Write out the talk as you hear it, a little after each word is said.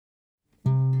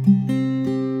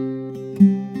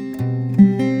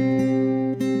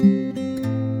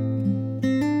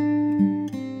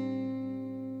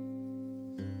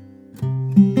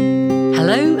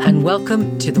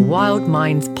Welcome to the Wild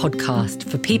Minds podcast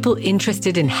for people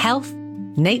interested in health,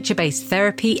 nature-based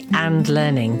therapy and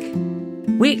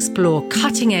learning. We explore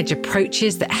cutting-edge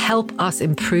approaches that help us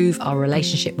improve our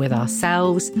relationship with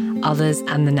ourselves, others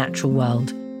and the natural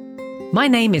world. My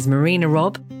name is Marina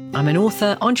Robb. I'm an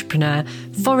author, entrepreneur,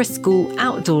 forest school,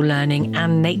 outdoor learning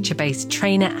and nature-based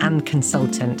trainer and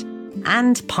consultant,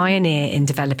 and pioneer in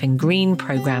developing green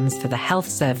programmes for the health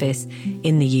service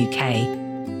in the UK.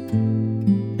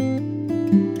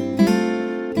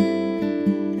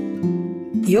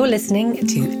 You're listening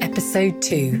to episode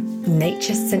 2,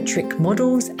 Nature-Centric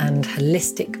Models and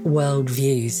Holistic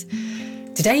Worldviews.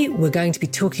 Today, we're going to be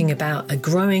talking about a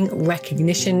growing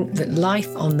recognition that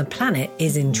life on the planet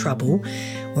is in trouble.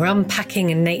 We're unpacking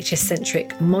a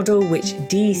nature-centric model which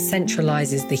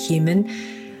decentralizes the human.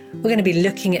 We're going to be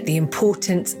looking at the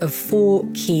importance of 4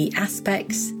 key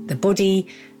aspects: the body,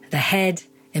 the head,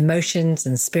 emotions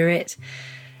and spirit,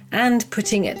 and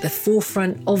putting at the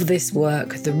forefront of this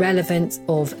work the relevance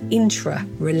of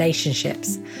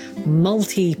intra-relationships,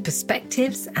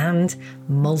 multi-perspectives and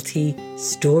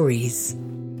multi-stories.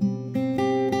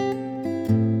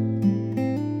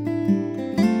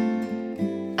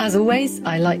 As always,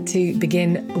 I like to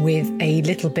begin with a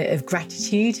little bit of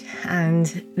gratitude, and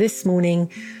this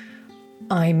morning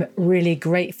I'm really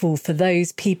grateful for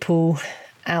those people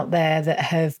out there that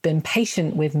have been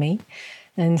patient with me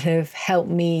and have helped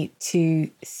me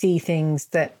to see things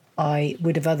that I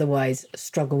would have otherwise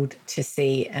struggled to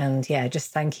see. And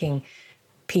just thanking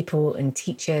people and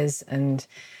teachers and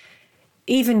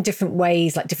even different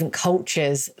ways, like different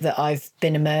cultures that I've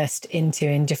been immersed into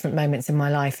in different moments in my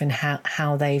life, and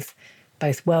how they've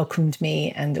both welcomed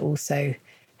me and also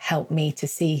helped me to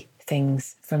see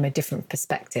things from a different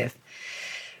perspective.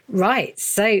 Right,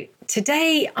 so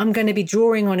today I'm going to be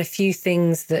drawing on a few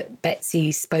things that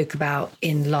Betsy spoke about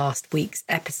in last week's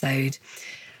episode.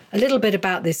 A little bit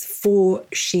about this 4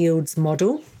 shields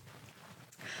model.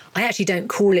 I actually don't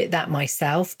call it that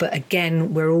myself, but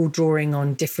again, we're all drawing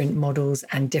on different models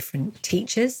and different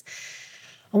teachers.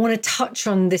 I want to touch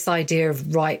on this idea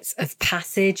of rites of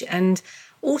passage and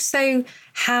also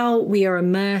how we are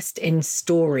immersed in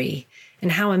story and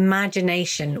how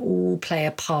imagination all play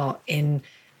a part in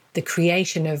the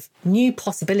creation of new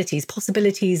possibilities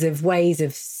of ways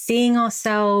of seeing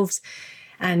ourselves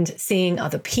and seeing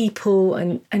other people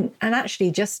and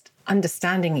actually just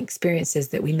understanding experiences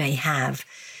that we may have.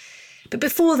 But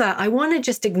before that, I want to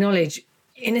just acknowledge,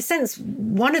 in a sense,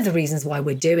 one of the reasons why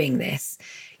we're doing this.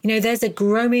 There's a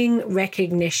growing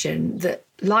recognition that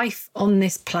life on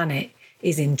this planet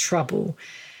is in trouble,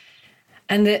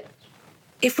 and that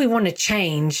if we want to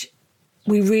change,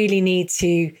 we really need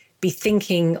to be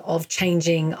thinking of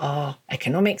changing our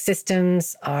economic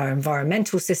systems, our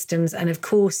environmental systems, and of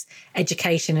course,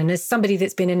 education. And as somebody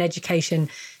that's been in education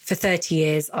for 30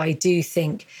 years, I do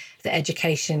think that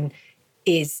education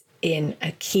is in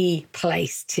a key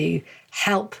place to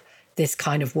help this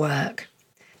kind of work.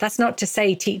 That's not to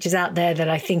say, teachers out there, that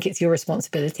I think it's your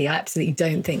responsibility. I absolutely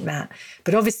don't think that.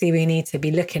 But obviously, we need to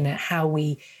be looking at how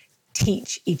we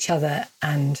teach each other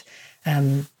and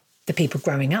the people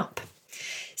growing up.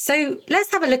 So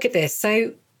let's have a look at this.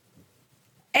 So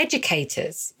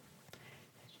educators,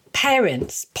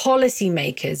 parents,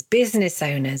 policymakers, business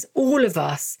owners, all of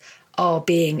us are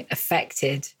being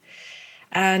affected.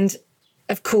 And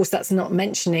of course, that's not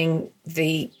mentioning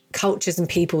the cultures and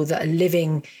people that are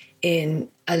living in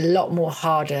a lot more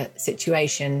harder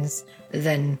situations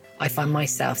than I find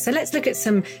myself. So let's look at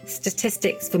some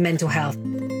statistics for mental health.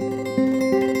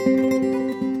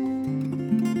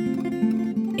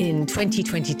 In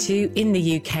 2022, in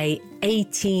the UK,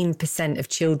 18% of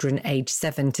children aged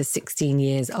 7 to 16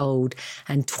 years old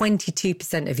and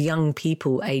 22% of young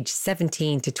people aged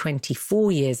 17 to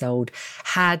 24 years old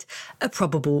had a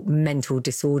probable mental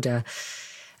disorder.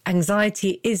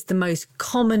 Anxiety is the most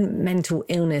common mental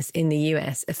illness in the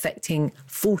US, affecting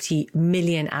 40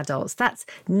 million adults. That's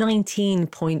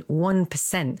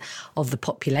 19.1% of the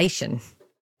population.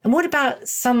 And what about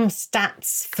some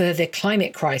stats for the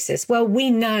climate crisis? Well, we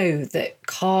know that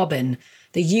carbon,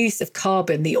 the use of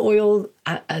carbon, the oil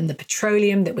and the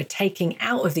petroleum that we're taking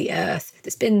out of the earth,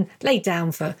 that's been laid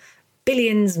down for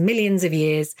billions, millions of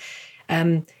years,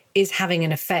 is having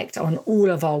an effect on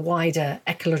all of our wider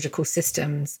ecological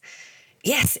systems.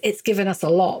 Yes, it's given us a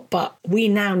lot, but we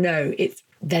now know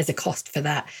there's a cost for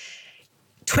that.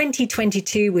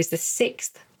 2022 was the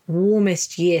 6th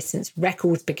warmest year since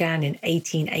records began in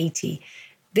 1880.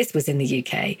 This was in the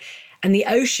UK. And the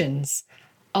oceans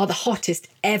are the hottest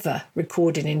ever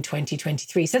recorded in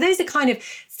 2023. So those are kind of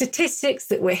statistics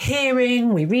that we're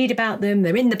hearing, we read about them,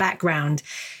 they're in the background.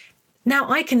 Now,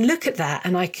 I can look at that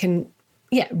and I can,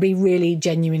 be really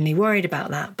genuinely worried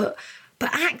about that. But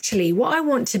actually, what I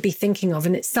want to be thinking of,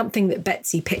 and it's something that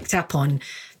Betsy picked up on,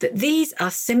 that these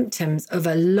are symptoms of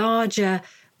a larger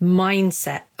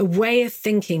mindset, a way of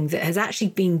thinking that has actually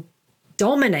been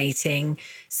dominating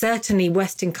certainly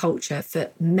Western culture for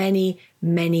many,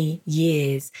 many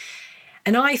years.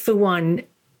 And I, for one,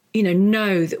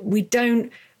 know that we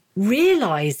don't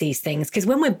realize these things because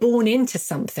when we're born into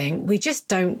something, we just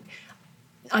don't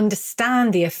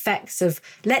understand the effects of,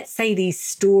 let's say, these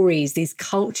stories, these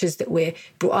cultures that we're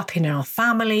brought up in our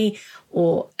family,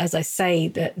 or as I say,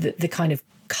 the kind of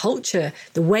culture,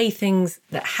 the way things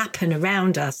that happen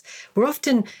around us,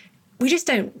 we just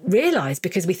don't realize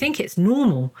because we think it's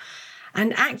normal.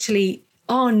 And actually,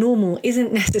 our normal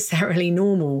isn't necessarily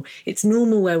normal. It's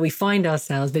normal where we find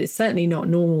ourselves, but it's certainly not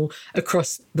normal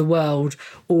across the world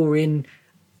or in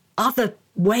other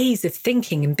ways of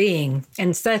thinking and being,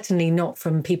 and certainly not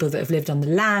from people that have lived on the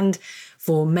land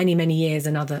for many, many years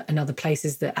and other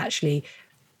places that actually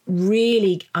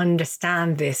really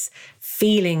understand this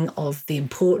feeling of the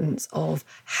importance of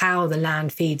how the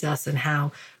land feeds us and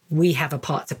how we have a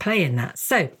part to play in that.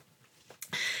 So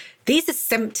these are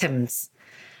symptoms,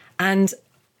 and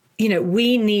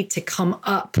we need to come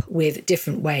up with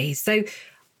different ways. So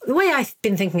the way I've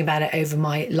been thinking about it over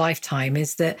my lifetime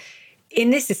is that,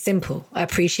 and this is simple, I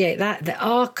appreciate that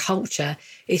our culture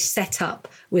is set up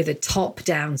with a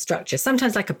top-down structure,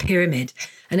 sometimes like a pyramid.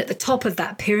 And at the top of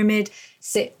that pyramid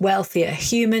sit wealthier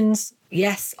humans.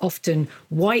 Yes, often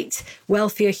white,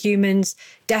 wealthier humans.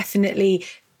 Definitely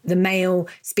the male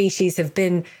species have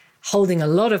been holding a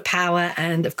lot of power,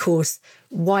 and of course,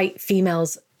 white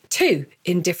females too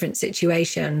in different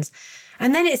situations.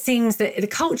 And then it seems that the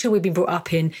culture we've been brought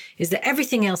up in is that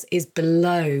everything else is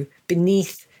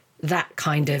beneath that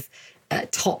kind of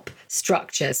top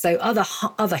structure. So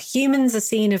other humans are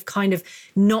seen as kind of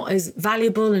not as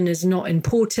valuable and as not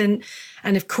important.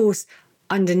 And of course,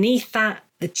 underneath that,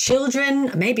 the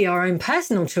children, maybe our own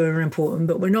personal children are important,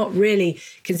 but we're not really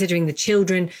considering the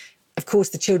children, of course,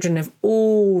 the children of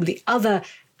all the other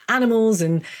animals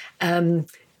and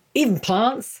even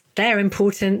plants, their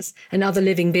importance, and other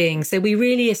living beings. So we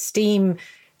really esteem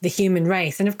the human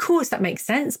race. And of course, that makes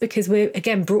sense because we're,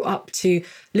 again, brought up to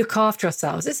look after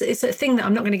ourselves. It's a thing that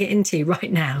I'm not going to get into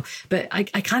right now, but I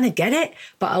kind of get it.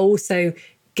 But I also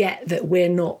get that we're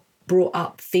not brought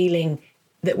up feeling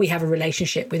that we have a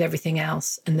relationship with everything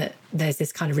else and that there's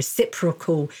this kind of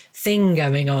reciprocal thing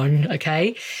going on,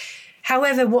 okay?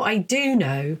 However, what I do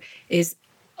know is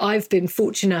I've been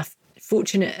fortunate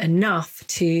enough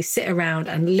to sit around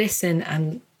and listen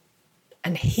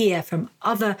and hear from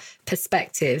other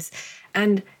perspectives.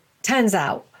 And turns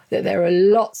out that there are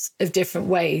lots of different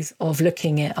ways of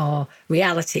looking at our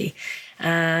reality.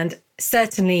 And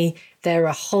certainly there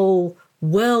are whole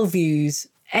worldviews,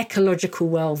 ecological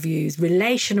worldviews,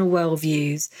 relational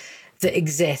worldviews that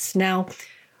exist. Now,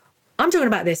 I'm talking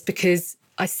about this because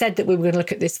I said that we were going to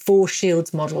look at this 4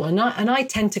 shields model. And I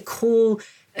tend to call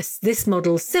this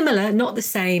model similar, not the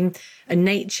same, a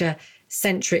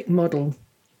nature-centric model.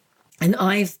 And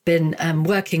I've been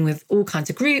working with all kinds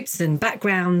of groups and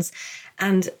backgrounds,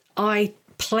 and I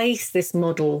place this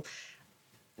model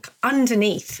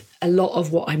underneath a lot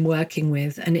of what I'm working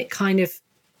with. And it kind of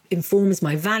informs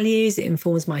my values, it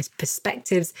informs my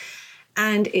perspectives,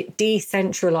 and it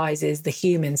decentralizes the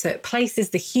human. So it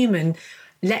places the human,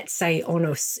 let's say, on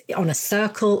a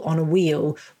circle, on a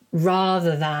wheel,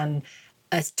 rather than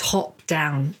a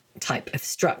top-down type of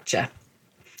structure.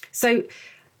 So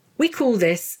we call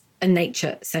this a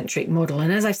nature-centric model.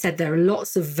 And as I've said, there are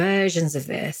lots of versions of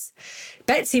this.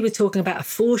 Betsy was talking about a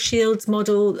 4 shields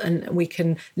model, and we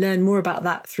can learn more about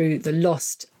that through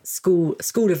the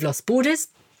School of Lost Borders.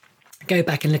 Go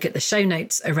back and look at the show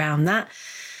notes around that.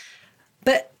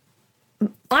 But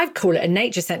I call it a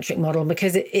nature-centric model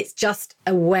because it's just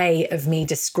a way of me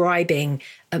describing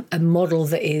a model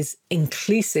that is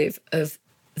inclusive of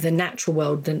the natural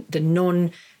world, the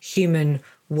non-human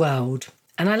world.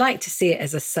 And I like to see it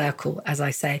as a circle, as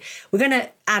I say. We're going to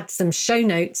add some show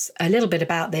notes a little bit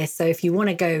about this. So if you want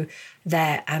to go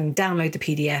there and download the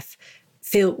PDF,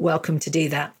 feel welcome to do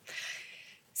that.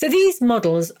 So these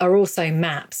models are also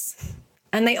maps,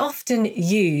 and they often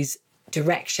use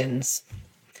directions.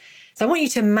 So I want you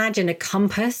to imagine a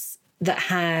compass that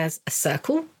has a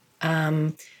circle.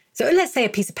 So let's say a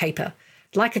piece of paper.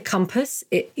 Like a compass,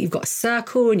 you've got a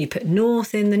circle and you put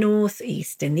north in the north,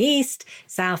 east in the east,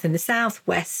 south in the south,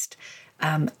 west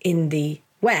in the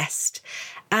west.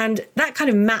 And that kind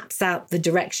of maps out the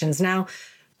directions. Now,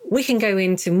 we can go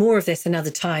into more of this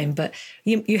another time, but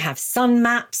you have sun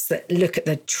maps that look at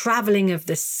the traveling of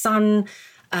the sun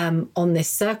on this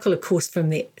circle. Of course, from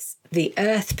the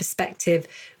Earth perspective,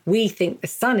 we think the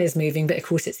sun is moving, but of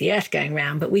course it's the Earth going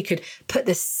round. But we could put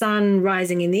the sun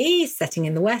rising in the east, setting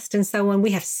in the west, and so on.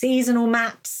 We have seasonal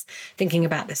maps, thinking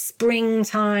about the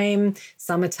springtime,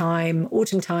 summertime,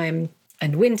 autumn time,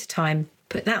 and winter time.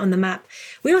 Put that on the map.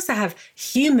 We also have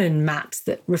human maps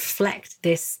that reflect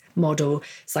this model,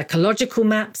 psychological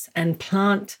maps and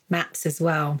plant maps as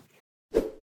well.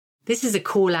 This is a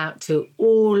call out to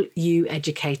all you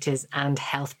educators and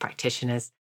health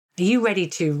practitioners. Are you ready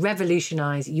to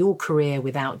revolutionize your career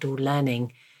with outdoor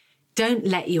learning? Don't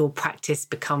let your practice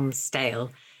become stale.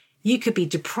 You could be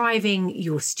depriving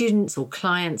your students or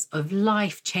clients of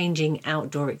life-changing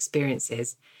outdoor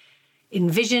experiences.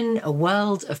 Envision a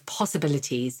world of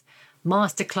possibilities,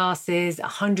 masterclasses,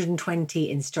 120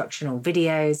 instructional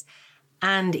videos,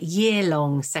 and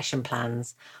year-long session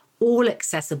plans, all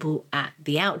accessible at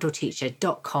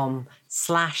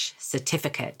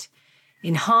theoutdoorteacher.com/certificate.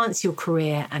 Enhance your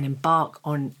career and embark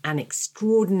on an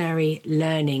extraordinary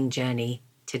learning journey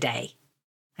today.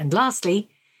 And lastly,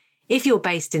 if you're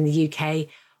based in the UK,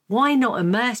 why not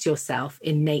immerse yourself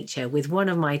in nature with one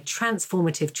of my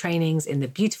transformative trainings in the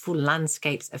beautiful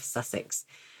landscapes of Sussex?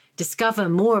 Discover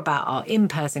more about our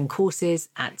in-person courses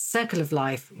at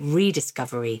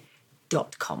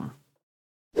circleofliferediscovery.com.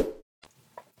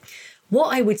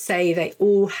 What I would say they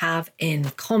all have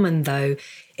in common, though,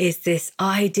 is this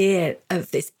idea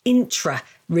of this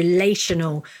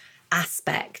intra-relational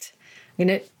aspect. I'm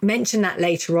going to mention that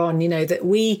later on, that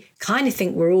we kind of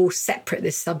think we're all separate,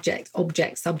 this subject,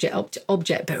 object,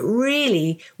 but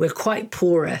really we're quite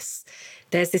porous.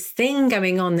 There's this thing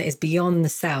going on that is beyond the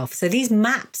self. So these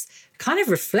maps kind of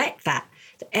reflect that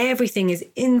everything is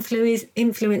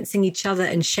influencing each other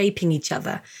and shaping each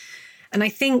other. And I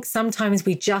think sometimes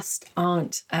we just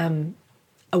aren't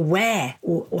aware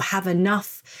or have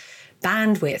enough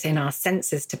bandwidth in our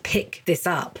senses to pick this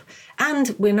up.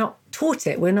 And we're not taught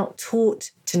it. We're not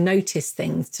taught to notice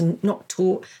things, not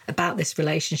taught about this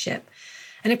relationship.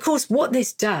 And of course, what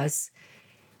this does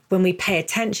when we pay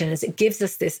attention is it gives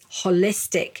us this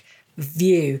holistic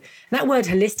view. And that word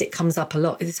holistic comes up a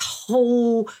lot. This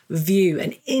whole view,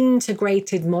 an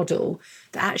integrated model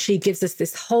that actually gives us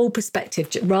this whole perspective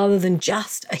rather than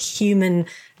just a human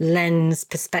lens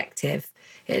perspective.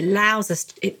 It allows us,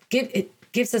 it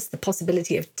gives us the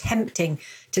possibility of attempting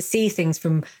to see things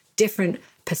from different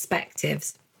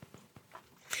perspectives.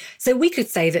 So we could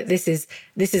say that this is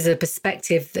a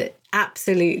perspective that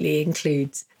absolutely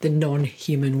includes the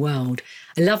non-human world.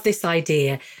 I love this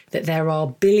idea that there are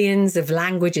billions of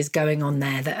languages going on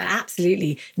there that are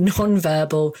absolutely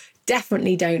non-verbal,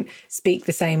 definitely don't speak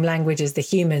the same language as the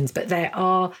humans, but there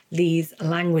are these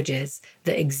languages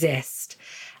that exist.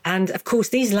 And of course,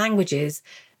 these languages,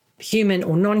 human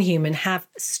or non-human, have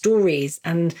stories,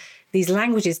 and these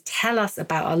languages tell us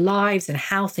about our lives and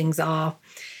how things are.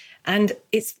 And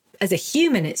it's, as a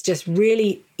human, it's just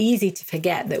really easy to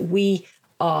forget that we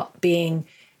are being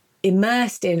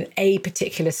immersed in a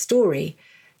particular story.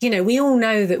 We all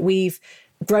know that we've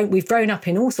grown up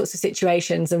in all sorts of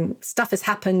situations and stuff has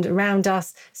happened around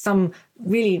us, some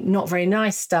really not very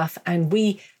nice stuff, and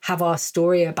we have our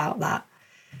story about that.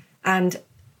 And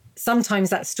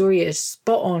sometimes that story is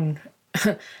spot on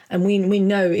and we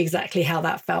know exactly how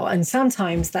that felt. And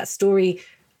sometimes that story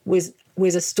was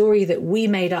a story that we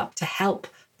made up to help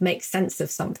make sense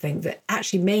of something that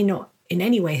actually may not in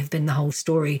any way have been the whole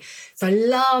story. So I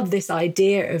love this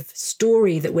idea of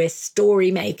story, that we're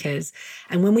story makers.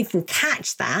 And when we can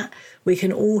catch that, we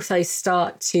can also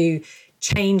start to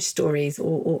change stories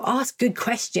or ask good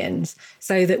questions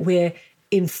so that we're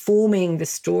informing the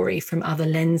story from other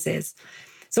lenses.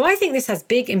 So I think this has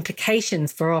big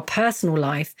implications for our personal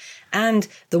life and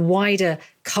the wider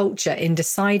culture in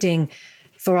deciding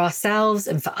for ourselves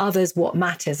and for others what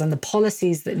matters and the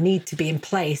policies that need to be in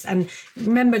place. And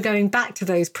remember going back to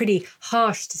those pretty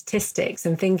harsh statistics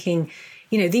and thinking,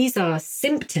 these are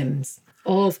symptoms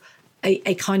of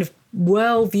a kind of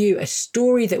worldview, a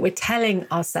story that we're telling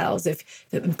ourselves of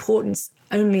the importance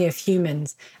only of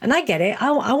humans. And I get it.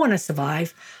 I want to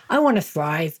survive. I want to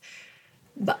thrive.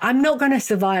 But I'm not going to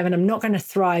survive and I'm not going to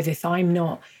thrive if I'm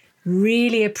not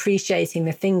really appreciating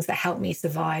the things that help me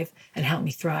survive and help me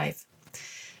thrive.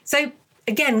 So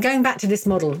again, going back to this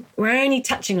model, we're only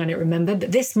touching on it, remember,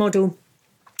 but this model,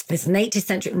 this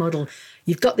nature-centric model,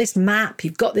 you've got this map,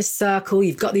 you've got this circle,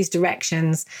 you've got these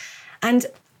directions. And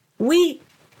we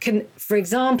can, for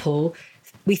example,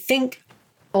 we think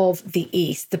of the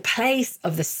east, the place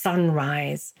of the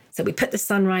sunrise. So we put the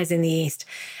sunrise in the east,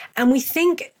 and we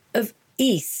think of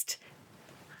east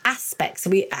aspects. So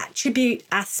we attribute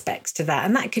aspects to that.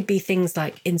 And that could be things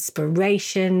like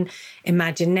inspiration,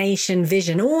 imagination,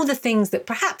 vision, all the things that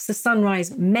perhaps the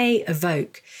sunrise may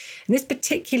evoke. In this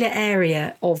particular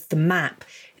area of the map,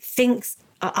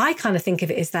 I kind of think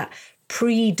of it as that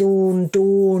pre-dawn,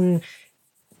 dawn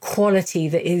quality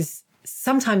that is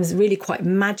sometimes really quite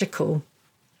magical.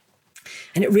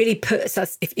 And it really puts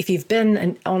us, if you've been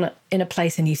in a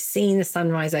place and you've seen the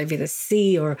sunrise over the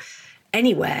sea or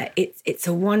anywhere, it's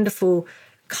a wonderful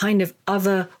kind of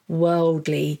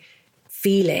otherworldly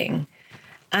feeling.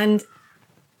 And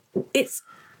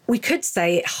we could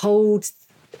say it holds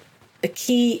a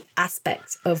key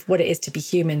aspect of what it is to be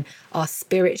human, our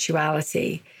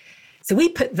spirituality. So we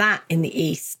put that in the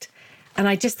East. And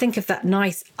I just think of that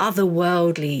nice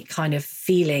otherworldly kind of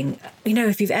feeling. You know,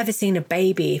 if you've ever seen a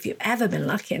baby, if you've ever been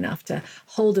lucky enough to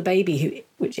hold a baby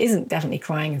which isn't definitely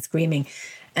crying and screaming,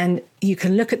 and you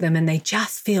can look at them and they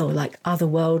just feel like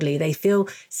otherworldly. They feel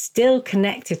still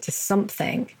connected to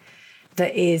something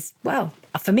that is, well,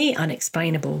 for me,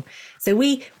 unexplainable. So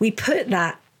we put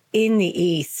that in the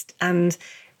East. And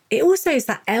it also is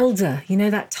that elder, you know,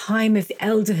 that time of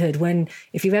elderhood when,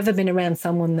 if you've ever been around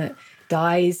someone that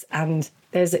dies, and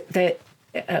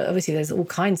obviously there's all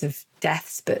kinds of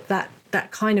deaths, but that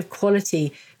kind of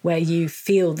quality where you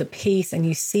feel the peace and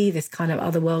you see this kind of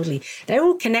otherworldly, they're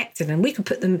all connected, and we could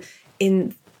put them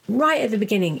in right at the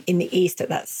beginning in the East at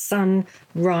that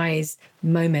sunrise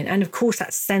moment. And of course,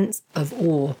 that sense of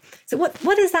awe. So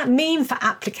what does that mean for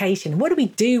application? What do we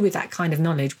do with that kind of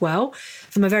knowledge? Well,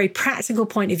 from a very practical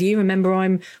point of view, remember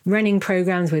I'm running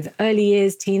programs with early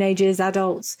years, teenagers,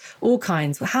 adults, all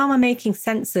kinds. How am I making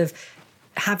sense of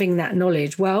having that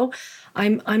knowledge? Well,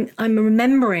 I'm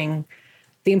remembering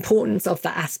the importance of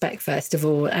that aspect, first of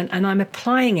all, and I'm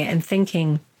applying it and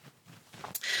thinking,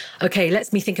 okay,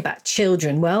 let's me think about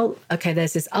children. Well, okay,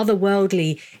 there's this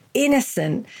otherworldly,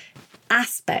 innocent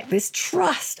aspect, this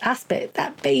trust aspect.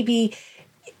 That baby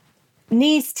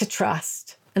needs to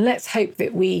trust. And let's hope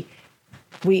that we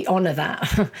honor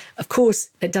that. Of course,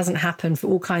 it doesn't happen for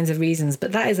all kinds of reasons,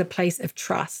 but that is a place of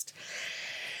trust.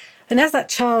 And as that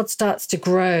child starts to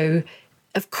grow,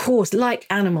 of course, like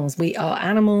animals, we are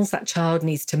animals. That child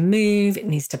needs to move, it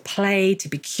needs to play, to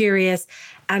be curious,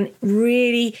 and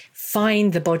really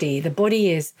find the body. The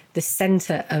body is the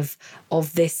center of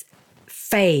this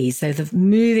phase, so the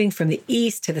moving from the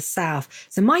east to the south.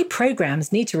 So my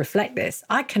programs need to reflect this.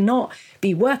 I cannot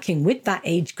be working with that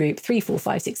age group, 3, 4,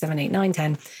 5, 6, 7, 8, 9,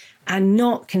 10, and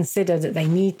not consider that they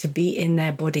need to be in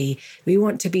their body. We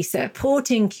want to be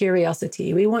supporting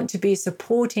curiosity. We want to be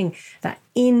supporting that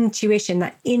intuition,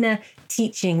 that inner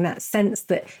teaching, that sense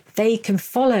that they can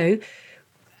follow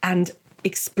and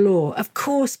explore. Of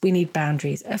course, we need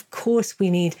boundaries. Of course, we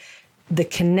need the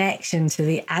connection to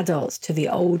the adults, to the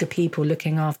older people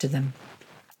looking after them.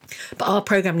 But our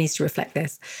program needs to reflect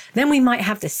this. Then we might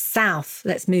have the south.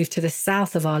 Let's move to the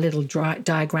south of our little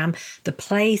diagram, the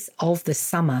place of the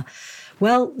summer.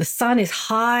 Well, the sun is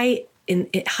highest in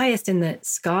the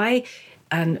sky,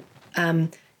 and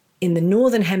in the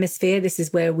northern hemisphere, this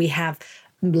is where we have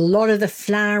a lot of the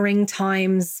flowering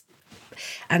times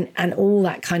and all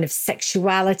that kind of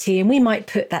sexuality. And we might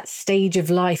put that stage of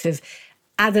life of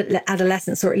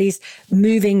adolescence, or at least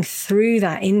moving through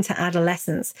that into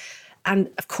adolescence. And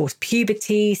of course,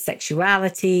 puberty,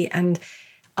 sexuality. And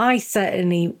I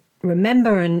certainly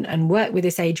remember and work with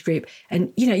this age group.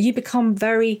 And, you know, you become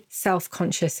very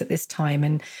self-conscious at this time.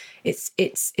 And it's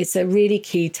a really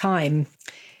key time.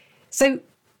 So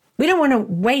we don't want to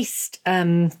waste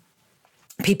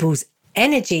people's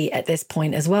energy at this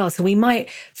point as well. So we might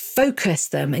focus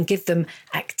them and give them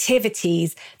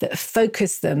activities that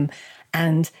focus them.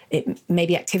 And it may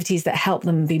be activities that help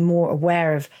them be more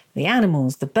aware of the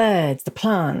animals, the birds, the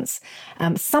plants,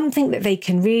 something that they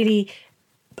can really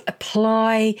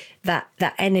apply that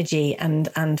energy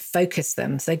and focus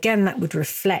them. So again, that would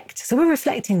reflect. So we're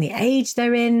reflecting the age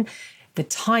they're in, the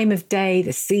time of day,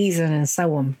 the season, and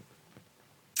so on.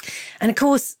 And of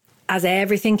course, as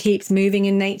everything keeps moving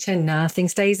in nature, nothing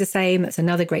stays the same. That's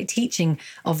another great teaching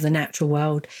of the natural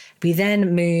world. We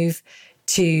then move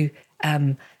to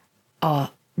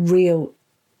our real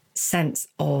sense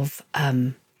of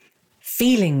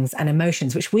feelings and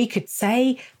emotions, which we could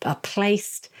say are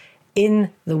placed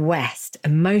in the West,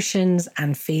 emotions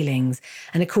and feelings.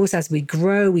 And of course, as we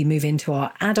grow, we move into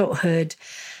our adulthood.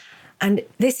 And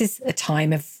this is a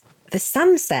time of the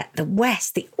sunset, the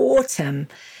West, the autumn.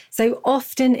 So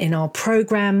often in our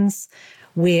programs,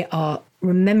 we are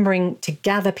remembering to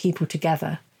gather people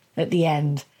together at the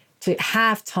end, to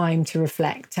have time to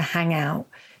reflect, to hang out,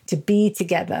 to be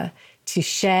together, to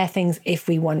share things if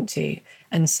we want to,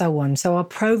 and so on. So our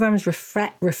programs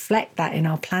reflect that in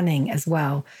our planning as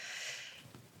well.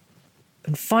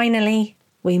 And finally,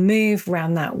 we move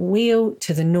around that wheel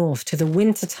to the north, to the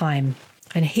winter time.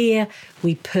 And here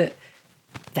we put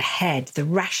the head, the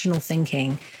rational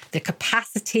thinking, the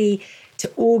capacity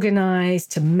to organize,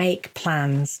 to make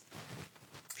plans.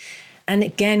 And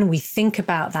again, we think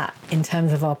about that in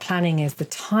terms of our planning as the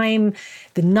time,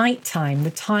 the night time,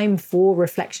 the time for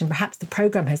reflection. Perhaps the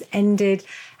program has ended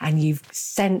and you've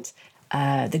sent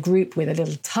the group with a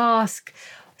little task,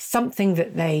 something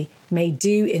that they may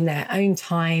do in their own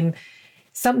time,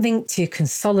 something to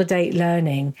consolidate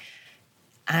learning.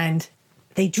 And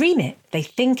they dream it, they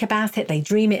think about it, they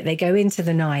dream it, they go into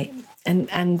the night.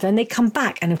 And then they come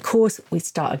back. And of course, we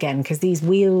start again because these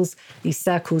wheels, these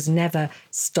circles never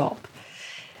stop.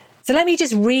 So let me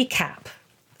just recap.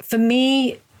 For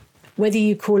me, whether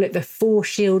you call it the 4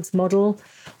 shields model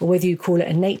or whether you call it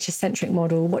a nature-centric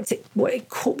model, what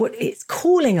it's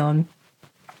calling on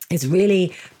is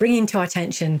really bringing to our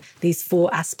attention these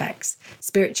 4 aspects: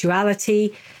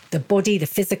 spirituality, the body, the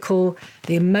physical,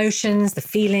 the emotions, the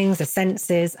feelings, the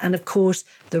senses, and of course,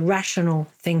 the rational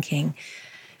thinking.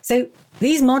 So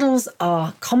these models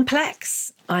are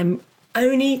complex. I'm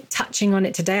only touching on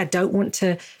it today. I don't want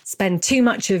to spend too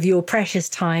much of your precious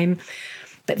time,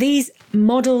 but these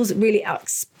models really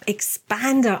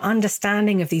expand our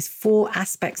understanding of these 4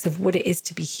 aspects of what it is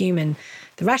to be human: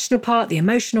 the rational part, the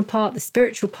emotional part, the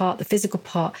spiritual part, the physical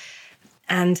part.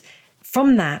 And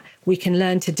from that, we can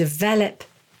learn to develop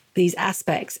these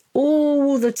aspects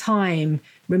all the time,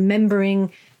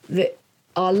 remembering that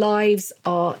our lives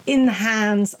are in the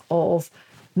hands of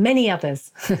many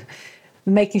others,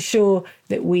 making sure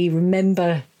that we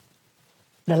remember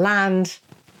the land,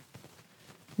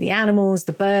 the animals,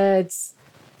 the birds,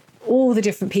 all the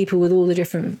different people with all the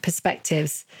different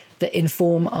perspectives that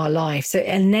inform our life. So it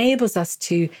enables us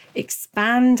to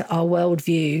expand our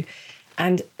worldview,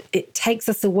 and it takes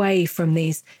us away from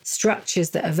these structures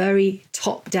that are very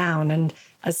top down. And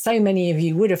as so many of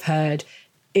you would have heard,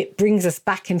 it brings us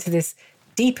back into this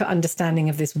deeper understanding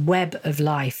of this web of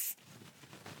life.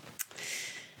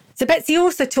 So Betsy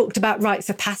also talked about rites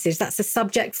of passage. That's a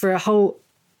subject for a whole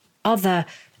other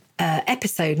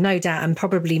episode, no doubt, and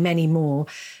probably many more.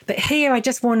 But here I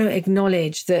just want to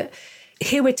acknowledge that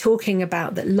here we're talking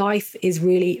about that life is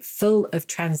really full of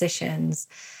transitions.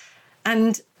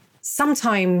 And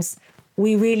sometimes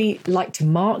we really like to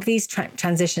mark these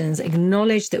transitions,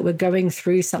 acknowledge that we're going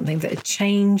through something, that a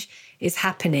change is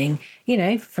happening,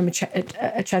 from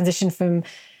a transition from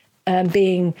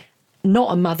being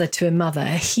not a mother to a mother,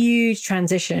 a huge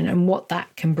transition, and what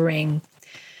that can bring.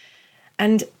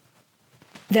 And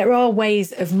there are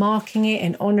ways of marking it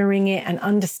and honouring it and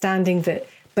understanding that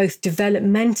both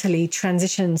developmentally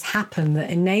transitions happen that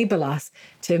enable us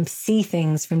to see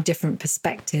things from different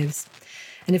perspectives.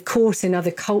 And of course, in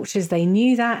other cultures, they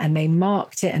knew that and they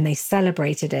marked it and they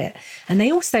celebrated it. And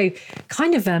they also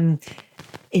kind of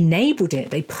enabled it.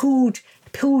 They pulled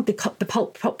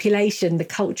the population, the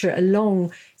culture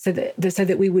along so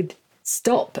that we would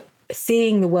stop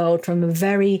seeing the world from a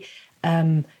very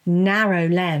narrow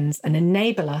lens and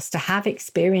enable us to have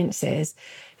experiences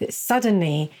that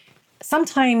suddenly,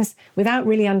 sometimes without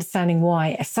really understanding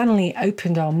why, suddenly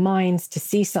opened our minds to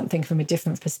see something from a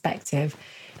different perspective.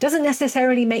 It doesn't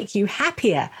necessarily make you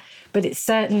happier, but it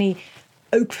certainly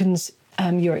opens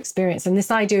your experience. And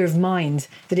this idea of mind,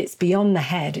 that it's beyond the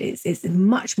head, it's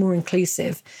much more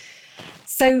inclusive.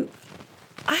 So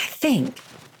I think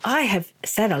I have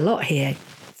said a lot here,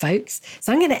 folks.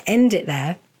 So I'm going to end it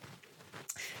there.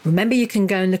 Remember, you can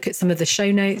go and look at some of the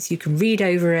show notes. You can read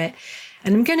over it.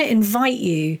 And I'm going to invite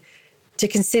you to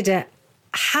consider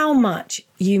how much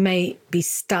you may be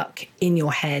stuck in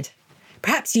your head.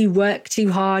 Perhaps you work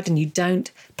too hard and you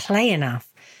don't play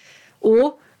enough.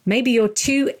 Or maybe you're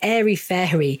too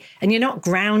airy-fairy and you're not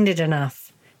grounded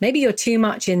enough. Maybe you're too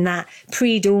much in that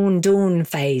pre-dawn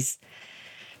phase.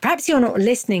 Perhaps you're not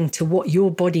listening to what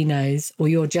your body knows, or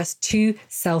you're just too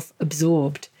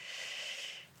self-absorbed.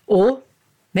 Or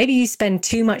maybe you spend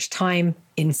too much time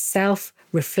in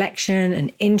self-reflection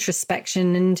and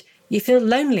introspection and you feel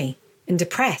lonely and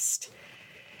depressed.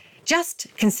 Just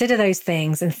consider those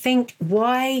things and think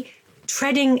why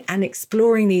treading and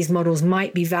exploring these models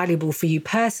might be valuable for you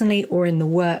personally or in the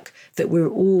work that we're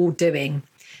all doing.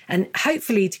 And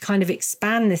hopefully to kind of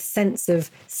expand this sense of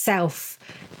self.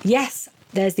 Yes,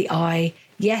 there's the I.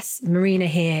 Yes, Marina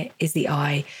here is the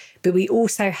I. But we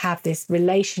also have this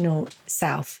relational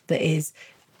self that is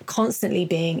constantly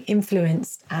being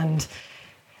influenced and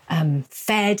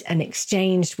fed and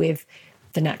exchanged with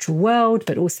the natural world,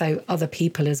 but also other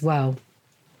people as well.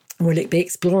 We'll be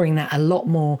exploring that a lot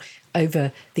more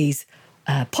over these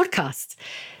podcasts.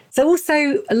 So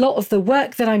also a lot of the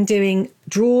work that I'm doing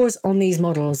draws on these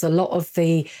models. A lot of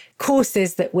the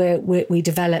courses that we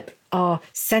develop are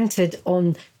centered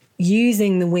on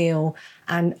using the wheel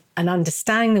and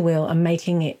understanding the wheel and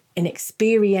making it an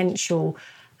experiential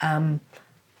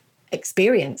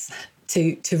experience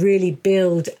to really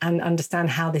build and understand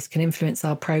how this can influence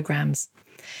our programs.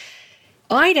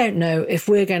 I don't know if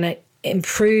we're going to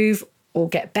improve or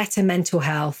get better mental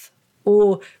health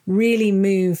or really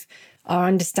move our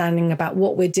understanding about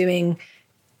what we're doing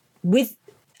with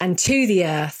and to the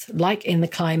earth, like in the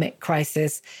climate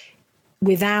crisis,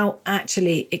 without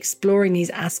actually exploring these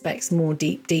aspects more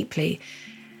deeply.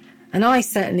 And I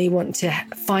certainly want to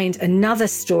find another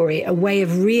story, a way of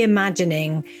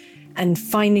reimagining and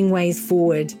finding ways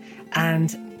forward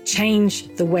and change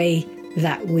the way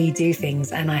that we do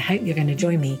things. And I hope you're going to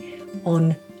join me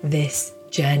on this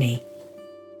journey.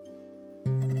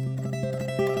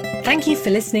 Thank you for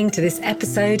listening to this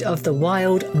episode of the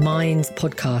Wild Minds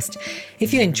podcast.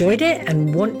 If you enjoyed it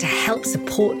and want to help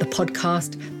support the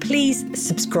podcast, please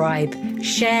subscribe,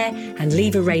 share, and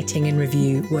leave a rating and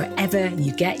review wherever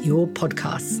you get your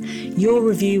podcasts. Your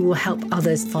review will help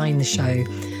others find the show.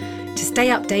 To stay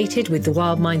updated with the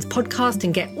Wild Minds podcast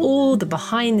and get all the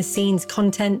behind the scenes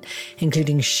content,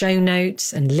 including show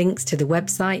notes and links to the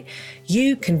website,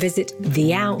 you can visit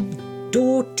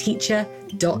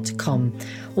theoutdoorteacher.com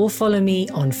or follow me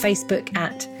on Facebook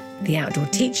at The Outdoor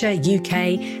Teacher UK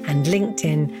and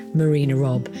LinkedIn Marina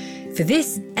Robb. For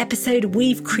this episode,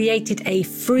 we've created a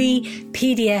free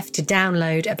PDF to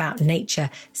download about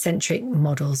nature-centric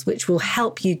models, which will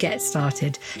help you get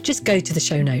started. Just go to the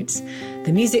show notes.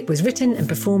 The music was written and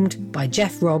performed by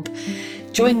Jeff Robb.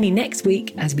 Join me next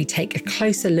week as we take a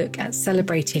closer look at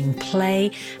celebrating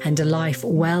play and a life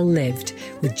well lived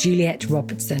with Juliet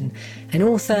Robertson, an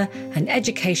author and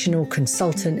educational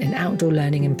consultant in outdoor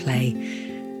learning and play.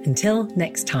 Until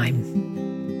next time.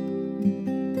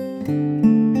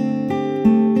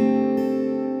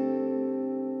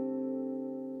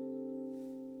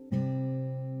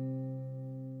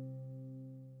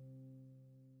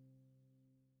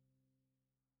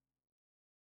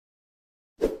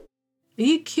 Are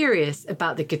you curious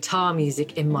about the guitar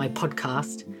music in my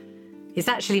podcast? It's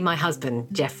actually my husband,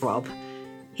 Jeff Robb.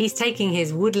 He's taking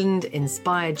his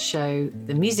woodland-inspired show,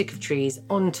 The Music of Trees,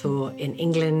 on tour in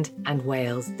England and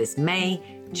Wales this May,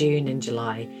 June and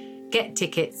July. Get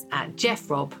tickets at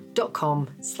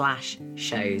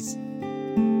jeffrobb.com/shows.